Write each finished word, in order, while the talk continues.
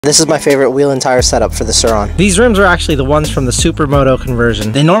This is my favorite wheel and tire setup for the Sur Ron. These rims are actually the ones from the Supermoto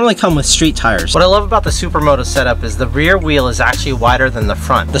conversion. They normally come with street tires. What I love about the Supermoto setup is the rear wheel is actually wider than the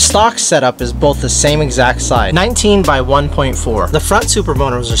front. The stock setup is both the same exact size, 19 by 1.4. The front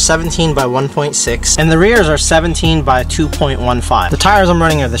Supermotos are 17 by 1.6, and the rears are 17 by 2.15. The tires I'm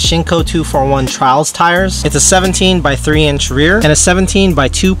running are the Shinko 241 Trials tires. It's a 17 by 3-inch rear and a 17 by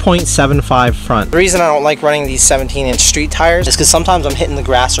 2.75 front. The reason I don't like running these 17-inch street tires is because sometimes I'm hitting the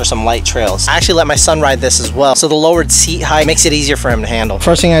grass or some light trails. I actually let my son ride this as well, so the lowered seat height makes it easier for him to handle.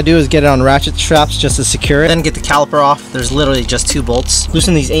 First thing I do is get it on ratchet straps just to secure it, then get the caliper off. There's literally just 2 bolts.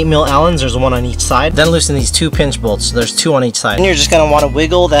 Loosen these 8mm Allens, there's 1 on each side. Then loosen these 2 pinch bolts, so there's 2 on each side. And you're just going to want to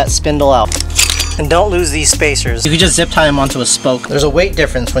wiggle that spindle out. And don't lose these spacers. You can just zip tie them onto a spoke. There's a weight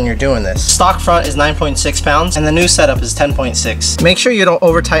difference when you're doing this. Stock front is 9.6 pounds and the new setup is 10.6. Make sure you don't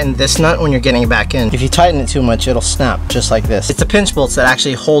over tighten this nut when you're getting it back in. If you tighten it too much, it'll snap just like this. It's the pinch bolts that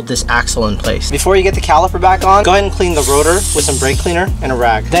actually hold this axle in place. Before you get the caliper back on, go ahead and clean the rotor with some brake cleaner and a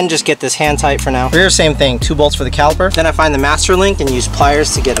rag. Then just get this hand tight for now. Rear, same thing, 2 bolts for the caliper. Then I find the master link and use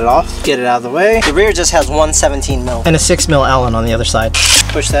pliers to get it off. Get it out of the way. The rear just has 1 17mm. And a 6mm Allen on the other side.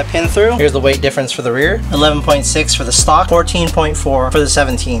 Push that pin through. Here's the weight difference for the rear. 11.6 for the stock, 14.4 for the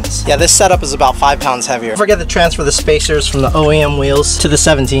 17s. Yeah, this setup is about 5 pounds heavier. Don't forget to transfer the spacers from the OEM wheels to the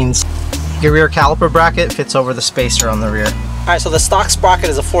 17s. Your rear caliper bracket fits over the spacer on the rear. Alright, so the stock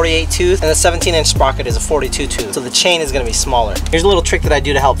sprocket is a 48 tooth and the 17-inch sprocket is a 42 tooth. So the chain is going to be smaller. Here's a little trick that I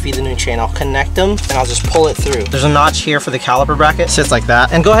do to help feed the new chain. I'll connect them and I'll just pull it through. There's a notch here for the caliper bracket. Sits like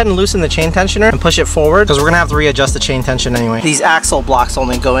that. And go ahead and loosen the chain tensioner and push it forward because we're going to have to readjust the chain tension anyway. These axle blocks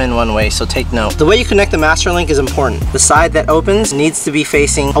only go in one way, so take note. The way you connect the master link is important. The side that opens needs to be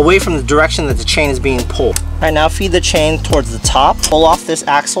facing away from the direction that the chain is being pulled. Alright, now feed the chain towards the top. Pull off this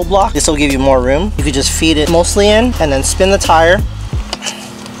axle block. This will give you more room. You could just feed it mostly in and then spin the tire.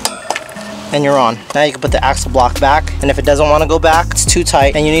 And you're on. Now you can put the axle block back, and if it doesn't want to go back, it's too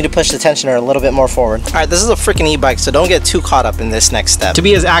tight, and you need to push the tensioner a little bit more forward. Alright, this is a freaking e-bike, so don't get too caught up in this next step. To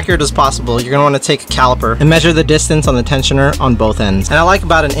be as accurate as possible, you're going to want to take a caliper and measure the distance on the tensioner on both ends. And I like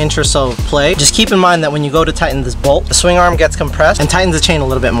about an inch or so of play. Just keep in mind that when you go to tighten this bolt, the swing arm gets compressed and tightens the chain a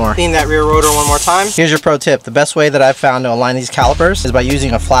little bit more. Clean that rear rotor one more time. Here's your pro tip. The best way that I've found to align these calipers is by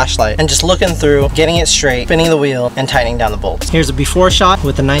using a flashlight and just looking through, getting it straight, spinning the wheel, and tightening down the bolts. Here's a before shot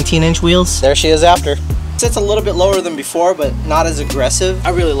with the 19-inch wheels. There she is after. It's a little bit lower than before, but not as aggressive.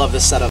 I really love this setup.